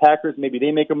Green Bay Packers. Maybe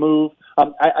they make a move.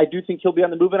 I do think he'll be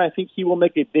on the move, and I think he will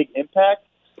make a big impact.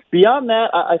 Beyond that,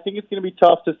 I think it's going to be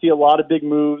tough to see a lot of big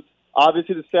moves.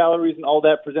 Obviously, the salaries and all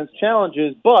that presents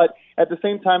challenges, but at the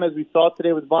same time, as we saw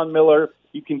today with Von Miller,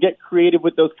 you can get creative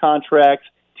with those contracts.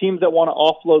 Teams that want to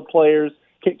offload players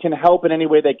can help in any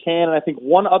way they can. And I think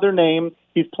one other name,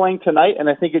 he's playing tonight, and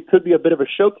I think it could be a bit of a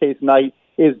showcase night,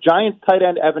 is Giants tight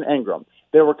end Evan Engram.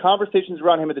 There were conversations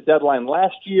around him at the deadline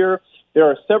last year. There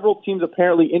are several teams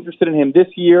apparently interested in him this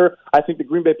year. I think the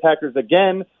Green Bay Packers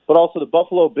again, but also the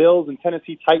Buffalo Bills and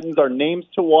Tennessee Titans are names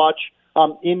to watch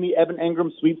in the Evan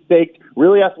Engram sweepstakes.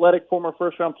 Really athletic, former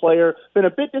first-round player. Been a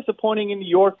bit disappointing in New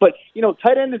York, but,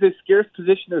 tight end is a scarce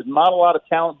position. There's not a lot of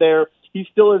talent there. He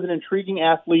still is an intriguing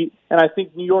athlete, and I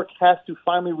think New York has to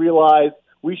finally realize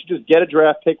we should just get a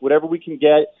draft pick, whatever we can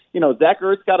get. Zach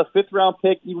Ertz got a 5th-round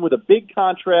pick, even with a big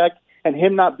contract, and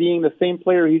him not being the same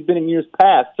player he's been in years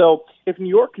past. So if New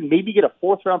York can maybe get a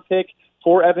 4th-round pick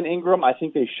for Evan Engram, I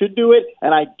think they should do it.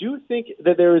 And I do think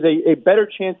that there is a better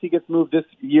chance he gets moved this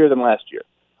year than last year.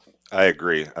 I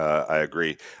agree. All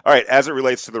right. As it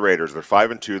relates to the Raiders, they're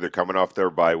 5-2. They're coming off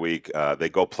their bye week. They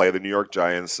go play the New York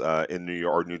Giants in New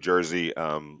York, New Jersey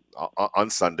on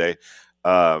Sunday.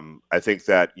 I think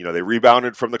that they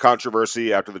rebounded from the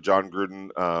controversy after the John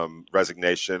Gruden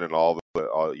resignation and all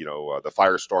the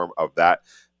firestorm of that.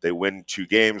 They win 2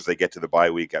 games. They get to the bye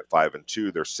week at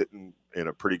 5-2. They're sitting in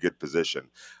a pretty good position.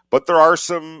 But there are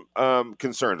some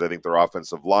concerns. I think their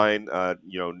offensive line,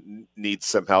 needs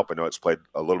some help. I know it's played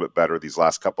a little bit better these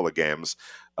last couple of games,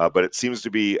 but it seems to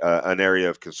be an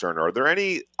area of concern. Are there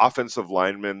any offensive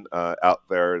linemen out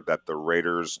there that the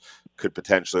Raiders could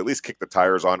potentially at least kick the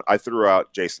tires on? I threw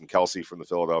out Jason Kelce from the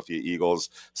Philadelphia Eagles,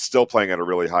 still playing at a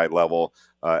really high level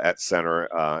at center,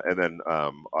 and then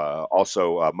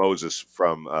also Moses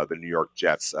from the New York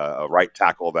Jets, a right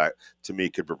tackle that to me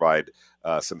could provide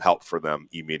some help for them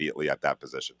immediately at that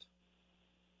position.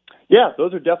 Yeah,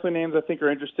 those are definitely names I think are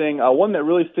interesting. One that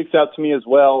really sticks out to me as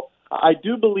well, I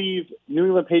do believe New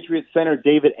England Patriots center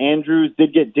David Andrews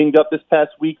did get dinged up this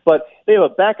past week, but they have a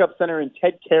backup center in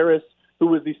Ted Karras who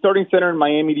was the starting center in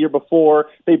Miami the year before.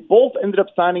 They both ended up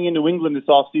signing in New England this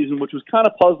offseason, which was kind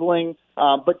of puzzling.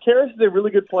 But Karras is a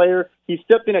really good player. He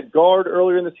stepped in at guard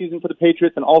earlier in the season for the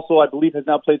Patriots, and also, I believe, has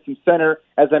now played some center.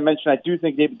 As I mentioned, I do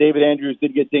think David Andrews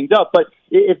did get dinged up. But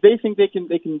if they think they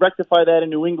can rectify that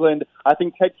in New England, I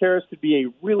think Ted Karras could be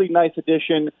a really nice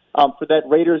addition for that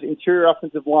Raiders interior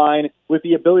offensive line with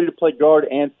the ability to play guard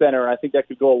and center. I think that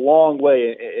could go a long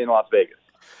way in Las Vegas.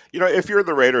 If you're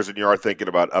the Raiders and you are thinking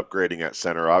about upgrading at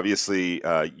center, obviously,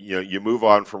 you move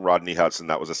on from Rodney Hudson.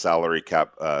 That was a salary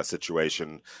cap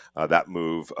situation. That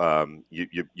move,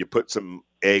 you put some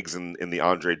eggs in the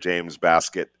Andre James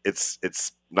basket.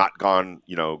 It's not gone,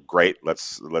 great.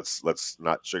 Let's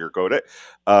not sugarcoat it.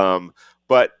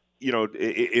 But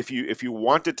if you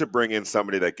wanted to bring in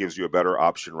somebody that gives you a better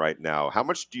option right now, how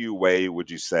much do you weigh? Would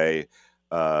you say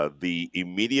the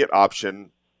immediate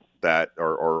option that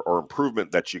or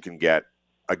improvement that you can get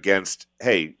against,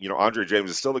 hey, Andre James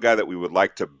is still the guy that we would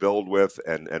like to build with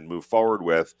and move forward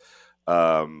with,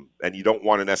 and you don't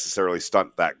want to necessarily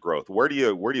stunt that growth. Where do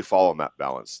you fall on that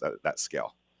balance, that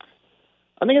scale?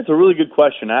 I think it's a really good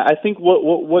question. I think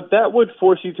what that would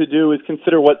force you to do is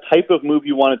consider what type of move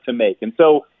you wanted to make. And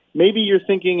so maybe you're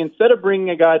thinking, instead of bringing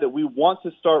a guy that we want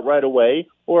to start right away,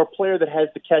 or a player that has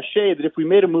the cachet that if we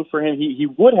made a move for him, he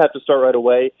would have to start right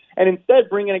away, and instead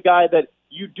bring in a guy that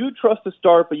you do trust to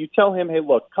start, but you tell him, hey,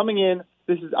 look, coming in,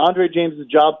 this is Andre James'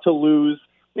 job to lose.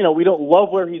 We don't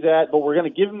love where he's at, but we're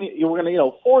going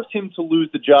to force him to lose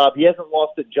the job. He hasn't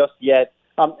lost it just yet.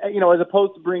 As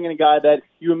opposed to bringing in a guy that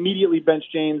you immediately bench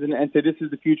James and say, this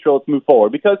is the future, let's move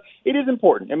forward. Because it is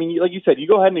important. I mean, like you said, you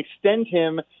go ahead and extend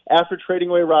him after trading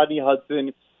away Rodney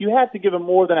Hudson. You have to give him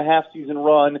more than a half-season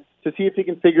run to see if he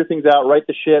can figure things out, right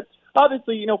the ship.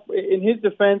 Obviously, in his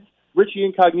defense, Richie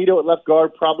Incognito at left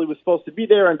guard probably was supposed to be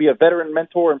there and be a veteran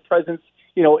mentor and presence,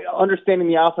 understanding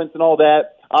the offense and all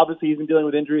that. Obviously, he's been dealing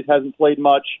with injuries, hasn't played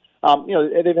much.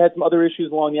 They've had some other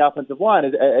issues along the offensive line,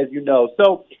 as you know.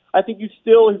 So I think he's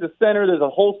a center. There's a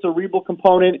whole cerebral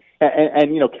component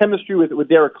and chemistry with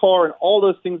Derek Carr and all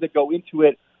those things that go into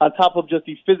it on top of just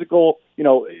the physical,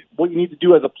 what you need to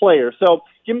do as a player. So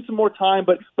give him some more time,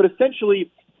 but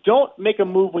essentially don't make a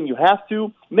move when you have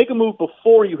to. Make a move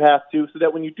before you have to so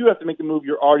that when you do have to make a move,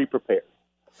 you're already prepared.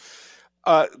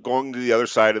 Going to the other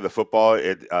side of the football,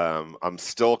 I'm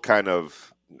still kind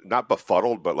of not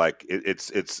befuddled, but like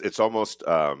it's almost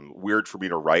weird for me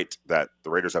to write that the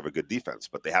Raiders have a good defense,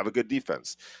 but they have a good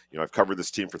defense. I've covered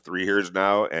this team for 3 years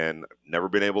now and never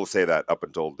been able to say that up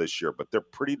until this year, but they're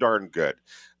pretty darn good.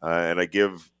 And I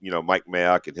give, Mike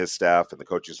Mayock and his staff and the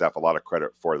coaching staff a lot of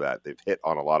credit for that. They've hit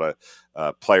on a lot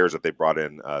of players that they brought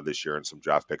in this year and some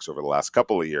draft picks over the last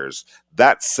couple of years.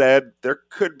 That said, there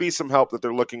could be some help that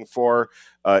they're looking for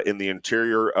in the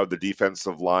interior of the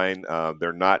defensive line.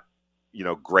 They're not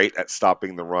great at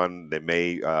stopping the run. They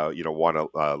may, want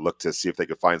to look to see if they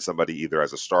could find somebody either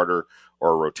as a starter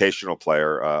or a rotational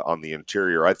player on the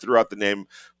interior. I threw out the name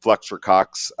Fletcher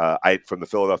Cox from the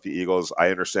Philadelphia Eagles. I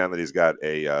understand that he's got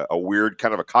a weird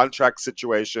kind of a contract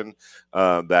situation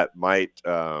that might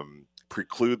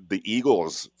preclude the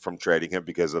Eagles from trading him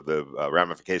because of the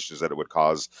ramifications that it would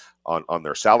cause on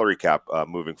their salary cap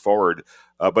moving forward.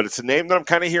 But it's a name that I'm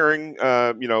kind of hearing,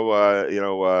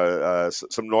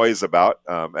 some noise about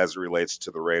as it relates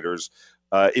to the Raiders.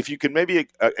 If you can maybe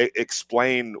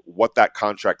explain what that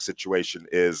contract situation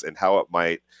is and how it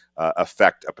might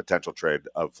affect a potential trade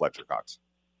of Fletcher Cox.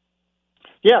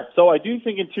 Yeah, so I do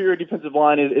think interior defensive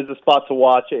line is a spot to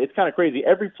watch. It's kind of crazy.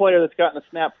 Every player that's gotten a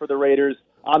snap for the Raiders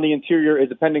on the interior is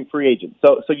a pending free agent.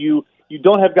 So you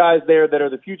don't have guys there that are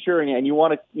the future, and you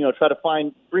want to try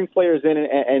to bring players in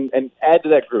and add to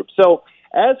that group. So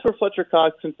as for Fletcher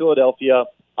Cox in Philadelphia,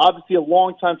 obviously a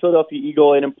longtime Philadelphia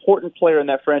Eagle, an important player in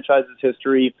that franchise's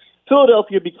history.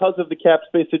 Philadelphia, because of the cap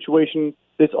space situation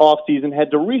this offseason, had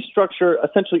to restructure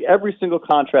essentially every single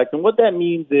contract. And what that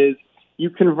means is you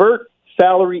convert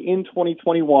salary in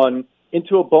 2021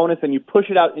 into a bonus and you push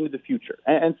it out into the future.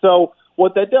 And so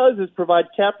what that does is provide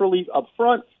cap relief up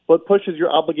front, but pushes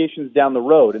your obligations down the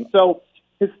road. And so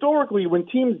historically, when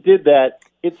teams did that,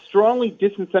 it strongly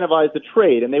disincentivized the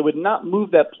trade, and they would not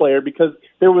move that player because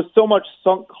there was so much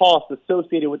sunk cost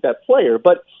associated with that player.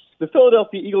 But the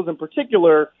Philadelphia Eagles in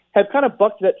particular have kind of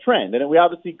bucked that trend. And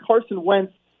Carson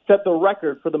Wentz set the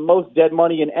record for the most dead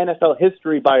money in NFL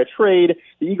history by a trade.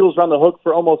 The Eagles are on the hook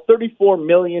for almost $34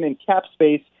 million in cap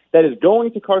space that is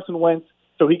going to Carson Wentz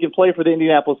so he can play for the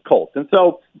Indianapolis Colts. And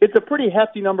so it's a pretty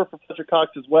hefty number for Fletcher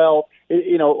Cox as well.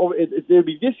 It'll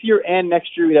be this year and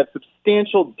next year. We'd have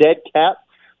substantial dead cap.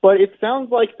 But it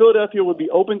sounds like Philadelphia would be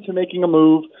open to making a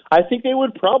move. I think they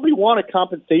would probably want a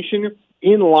compensation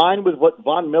in line with what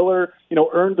Von Miller,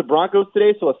 earned the Broncos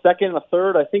today, so a second and a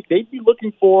third, I think they'd be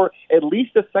looking for at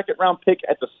least a second-round pick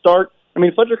at the start. I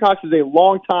mean, Fletcher Cox is a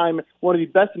long time, one of the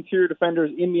best interior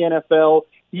defenders in the NFL.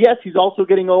 Yes, he's also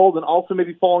getting old and also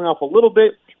maybe falling off a little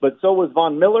bit, but so was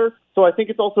Von Miller. So I think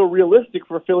it's also realistic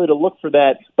for Philly to look for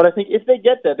that. But I think if they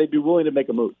get that, they'd be willing to make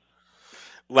a move.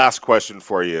 Last question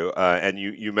for you, and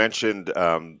you mentioned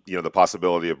the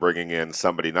possibility of bringing in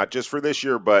somebody not just for this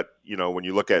year, but when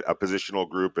you look at a positional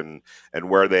group and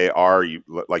where they are,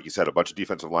 like you said, a bunch of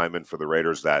defensive linemen for the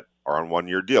Raiders that are on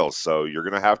 1-year deals. So you're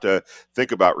going to have to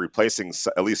think about replacing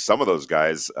at least some of those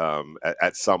guys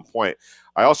at some point.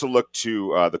 I also look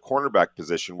to the cornerback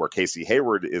position where Casey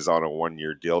Hayward is on a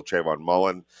 1-year deal. Trayvon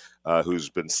Mullen, who's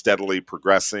been steadily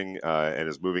progressing and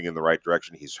is moving in the right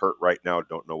direction. He's hurt right now.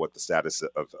 Don't know what the status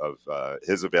of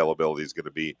his availability is going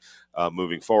to be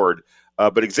moving forward.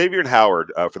 But Xavier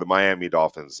Howard for the Miami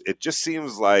Dolphins, it just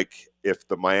seems like if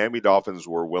the Miami Dolphins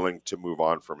were willing to move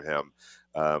on from him,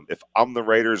 if I'm the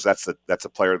Raiders, that's a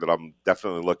player that I'm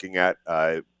definitely looking at.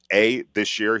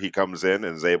 This year he comes in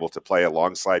and is able to play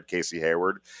alongside Casey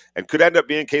Hayward and could end up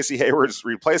being Casey Hayward's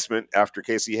replacement after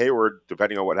Casey Hayward,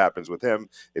 depending on what happens with him,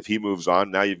 if he moves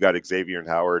on. Now you've got Xavier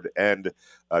Howard and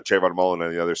Trayvon Mullen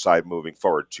on the other side moving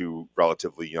forward, two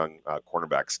relatively young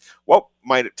cornerbacks. What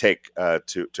might it take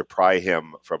to pry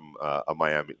him from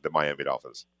the Miami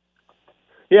Dolphins?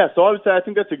 Yeah, so I would say I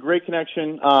think that's a great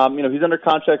connection. He's under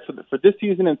contract for this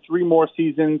season and 3 more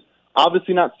seasons.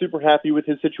 Obviously not super happy with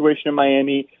his situation in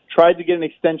Miami. Tried to get an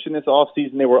extension this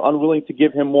offseason. They were unwilling to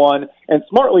give him one. And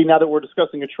smartly, now that we're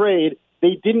discussing a trade,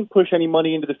 they didn't push any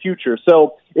money into the future.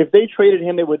 So if they traded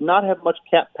him, they would not have much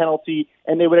cap penalty,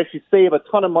 and they would actually save a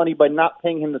ton of money by not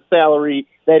paying him the salary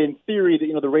that, in theory,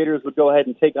 the Raiders would go ahead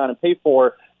and take on and pay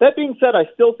for. That being said, I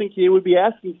still think he would be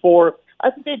asking for,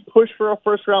 I think they'd push for a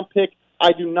first-round pick.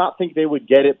 I do not think they would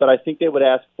get it, but I think they would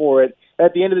ask for it.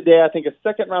 At the end of the day, I think a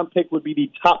second-round pick would be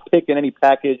the top pick in any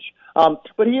package.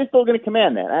 But he is still going to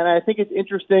command that. And I think it's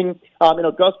interesting.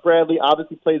 Gus Bradley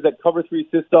obviously plays that cover 3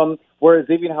 system, whereas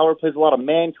Xavier Howard plays a lot of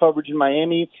man coverage in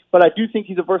Miami. But I do think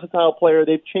he's a versatile player.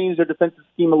 They've changed their defensive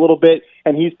scheme a little bit,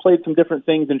 and he's played some different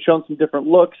things and shown some different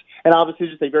looks. And obviously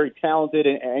just a very talented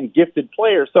and gifted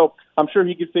player. So I'm sure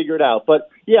he could figure it out. But,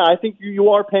 yeah, I think you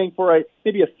are paying for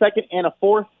maybe a second and a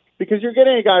fourth, because you're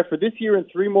getting a guy for this year and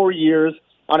 3 more years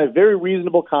on a very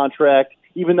reasonable contract,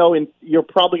 even though you're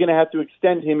probably going to have to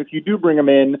extend him if you do bring him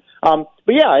in. But,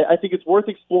 yeah, I think it's worth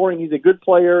exploring. He's a good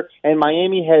player, and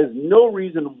Miami has no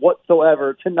reason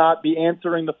whatsoever to not be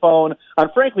answering the phone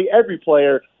on, frankly, every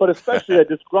player, but especially a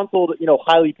disgruntled,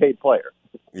 highly paid player.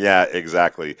 Yeah,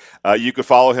 exactly. You can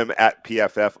follow him at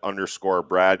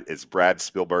PFF_Brad. It's Brad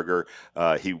Spielberger.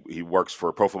 He works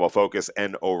for Pro Football Focus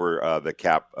and Over the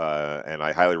Cap, and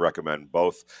I highly recommend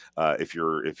both if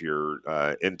you're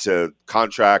into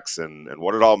contracts and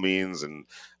what it all means and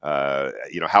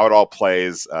how it all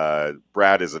plays.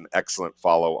 Brad is an excellent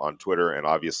follow on Twitter and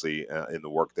obviously in the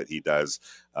work that he does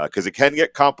because it can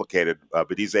get complicated,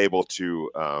 but he's able to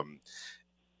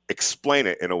explain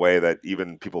it in a way that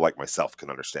even people like myself can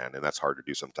understand, and that's hard to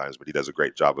do sometimes, but he does a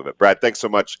great job of it. Brad, thanks so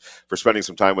much for spending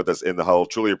some time with us in the huddle.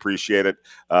 Truly appreciate it.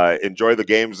 Enjoy the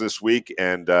games this week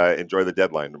and enjoy the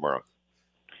deadline tomorrow.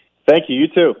 Thank you. You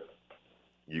too.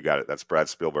 You got it. That's Brad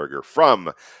Spielberger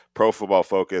from Pro Football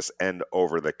Focus and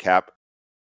Over the Cap.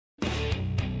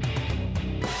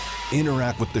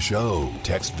 Interact with the show.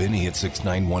 Text Vinny at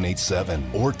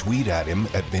 69187 or tweet at him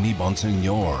at Vinny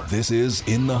Bonsignor. This is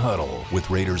In the Huddle with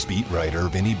Raiders beat writer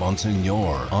Vinny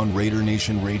Bonsignor on Raider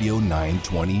Nation Radio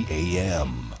 920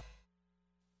 AM.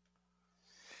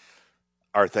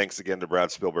 Our thanks again to Brad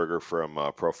Spielberger from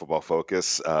Pro Football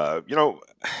Focus.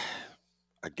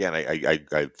 Again,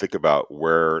 I think about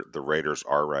where the Raiders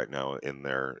are right now in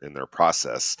their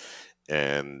process,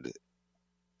 and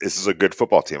this is a good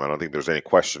football team. I don't think there's any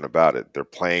question about it. They're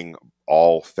playing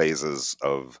all phases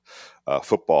of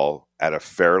football at a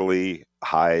fairly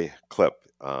high clip,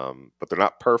 but they're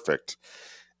not perfect.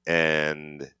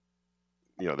 And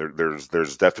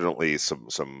there's definitely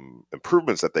some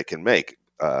improvements that they can make.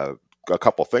 A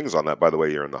couple things on that, by the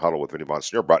way. You're in the huddle with Vinny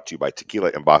Bonsignor, brought to you by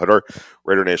Tequila Embajador,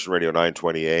 Raider Nation Radio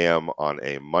 920 AM on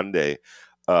a Monday.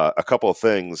 A couple of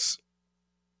things.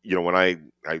 When I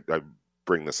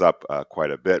bring this up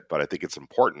quite a bit, but I think it's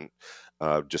important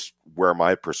just where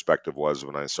my perspective was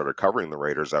when I started covering the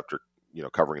Raiders after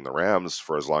covering the Rams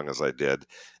for as long as I did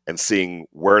and seeing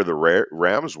where the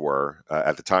Rams were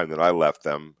at the time that I left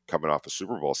them coming off a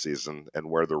Super Bowl season and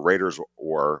where the Raiders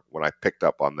were when I picked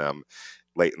up on them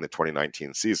late in the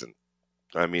 2019 season.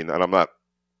 I mean, and I'm not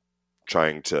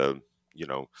trying to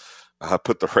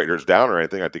put the Raiders down or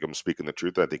anything. I think I'm speaking the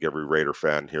truth. I think every Raider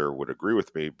fan here would agree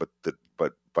with me. But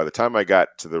by the time I got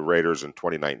to the Raiders in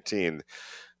 2019,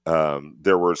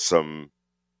 there were some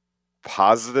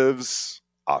positives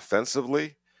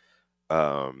offensively.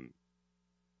 But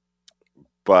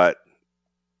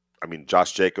I mean,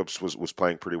 Josh Jacobs was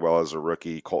playing pretty well as a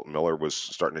rookie. Colton Miller was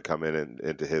starting to come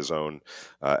into his own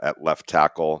at left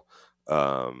tackle.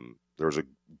 There was a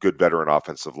good veteran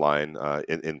offensive line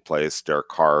in place. Derek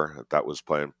Carr, that was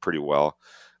playing pretty well.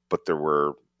 But there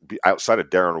were, outside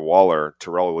of Darren Waller,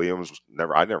 Terrell Williams,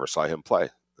 I never saw him play,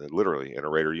 literally, in a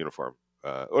Raider uniform.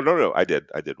 No, I did.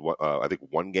 I think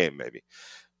one game maybe.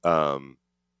 Hunter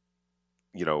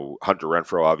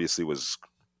Renfrow obviously was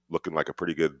looking like a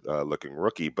pretty good looking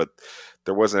rookie, but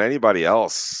there wasn't anybody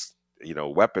else,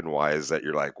 weapon wise that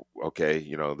you're like, okay,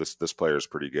 this player is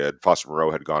pretty good. Foster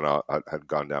Moreau had gone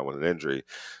down with an injury.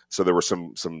 So there were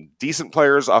some decent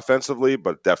players offensively,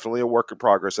 but definitely a work in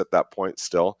progress at that point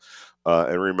still.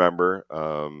 And remember,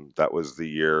 that was the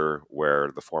year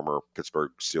where the former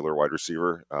Pittsburgh Steelers wide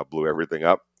receiver blew everything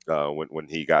up when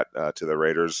he got to the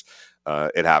Raiders.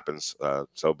 It happens.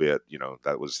 So be it.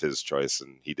 That was his choice,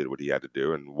 and he did what he had to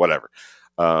do, and whatever.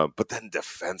 But then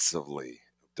defensively,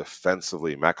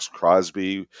 Max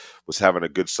Crosby was having a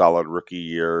good, solid rookie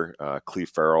year. Cleve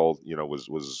Farrell,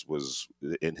 was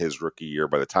in his rookie year.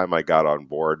 By the time I got on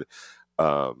board,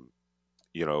 Jonathan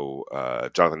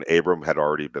Abram had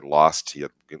already been lost. He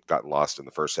had gotten lost in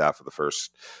the first half of the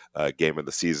first game of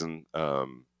the season.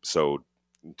 So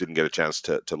didn't get a chance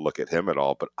to look at him at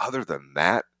all. But other than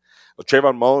that,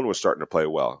 Trayvon Mullen was starting to play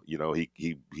well.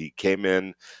 He came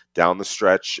in down the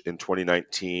stretch in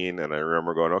 2019, and I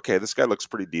remember going, okay, this guy looks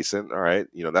pretty decent. All right,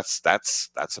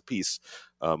 that's a piece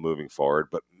moving forward.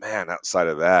 But man, outside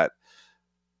of that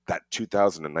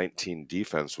 2019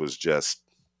 defense was just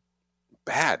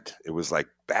bad. It was like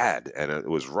bad, and it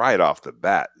was right off the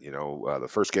bat. The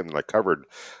first game that I covered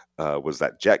was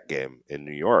that Jet game in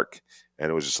New York, and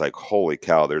it was just like, holy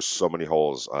cow, there's so many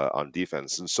holes on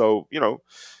defense. And so,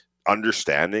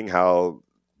 understanding how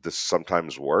this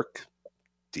sometimes work,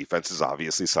 defense is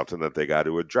obviously something that they got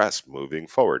to address moving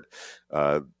forward.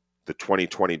 The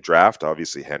 2020 draft,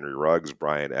 obviously Henry Ruggs,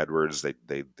 Brian Edwards, they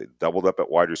doubled up at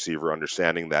wide receiver,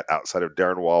 understanding that outside of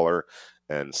Darren Waller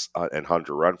and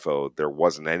Hunter Renfrow, there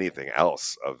wasn't anything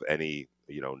else of any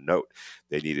note.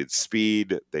 They needed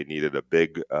speed. They needed a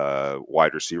big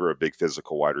wide receiver, a big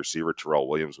physical wide receiver. Terrell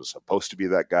Williams was supposed to be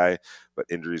that guy, but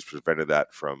injuries prevented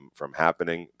that from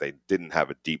happening. They didn't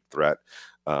have a deep threat,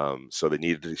 so they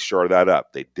needed to shore that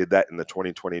up. They did that in the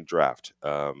 2020 draft.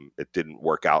 It didn't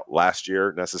work out last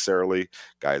year necessarily.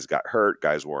 Guys got hurt.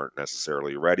 Guys weren't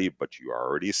necessarily ready, but you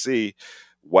already see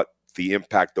what the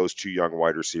impact those two young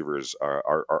wide receivers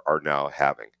are now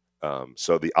having.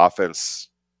 So the offense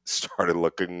started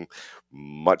looking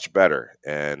much better,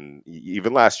 and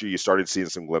even last year you started seeing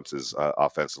some glimpses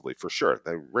offensively for sure.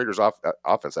 The Raiders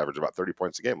offense averaged about 30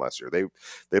 points a game last year.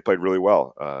 They played really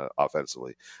well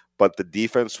offensively, but the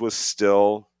defense was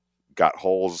still got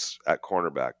holes at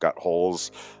cornerback, got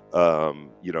holes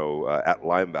at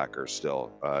linebacker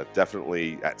still,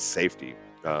 definitely at safety.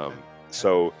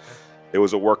 So it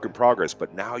was a work in progress,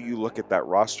 but now you look at that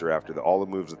roster after all the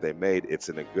moves that they made, it's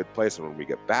in a good place. And when we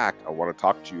get back, I want to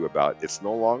talk to you about, it's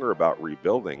no longer about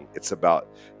rebuilding. It's about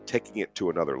taking it to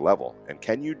another level. And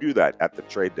can you do that at the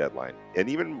trade deadline? And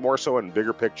even more so in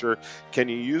bigger picture, can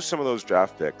you use some of those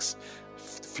draft picks,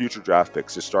 future draft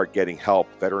picks, to start getting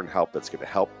help, veteran help that's going to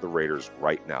help the Raiders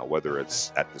right now, whether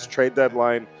it's at this trade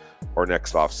deadline or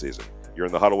next offseason? You're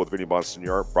in the Huddle with Vinny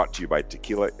Bonsignor, brought to you by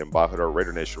Tequila Embajador,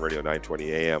 Raider Nation Radio,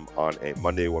 920 a.m. on a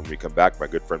Monday. When we come back, my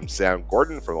good friend Sam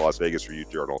Gordon from the Las Vegas Review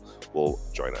Journal will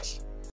join us.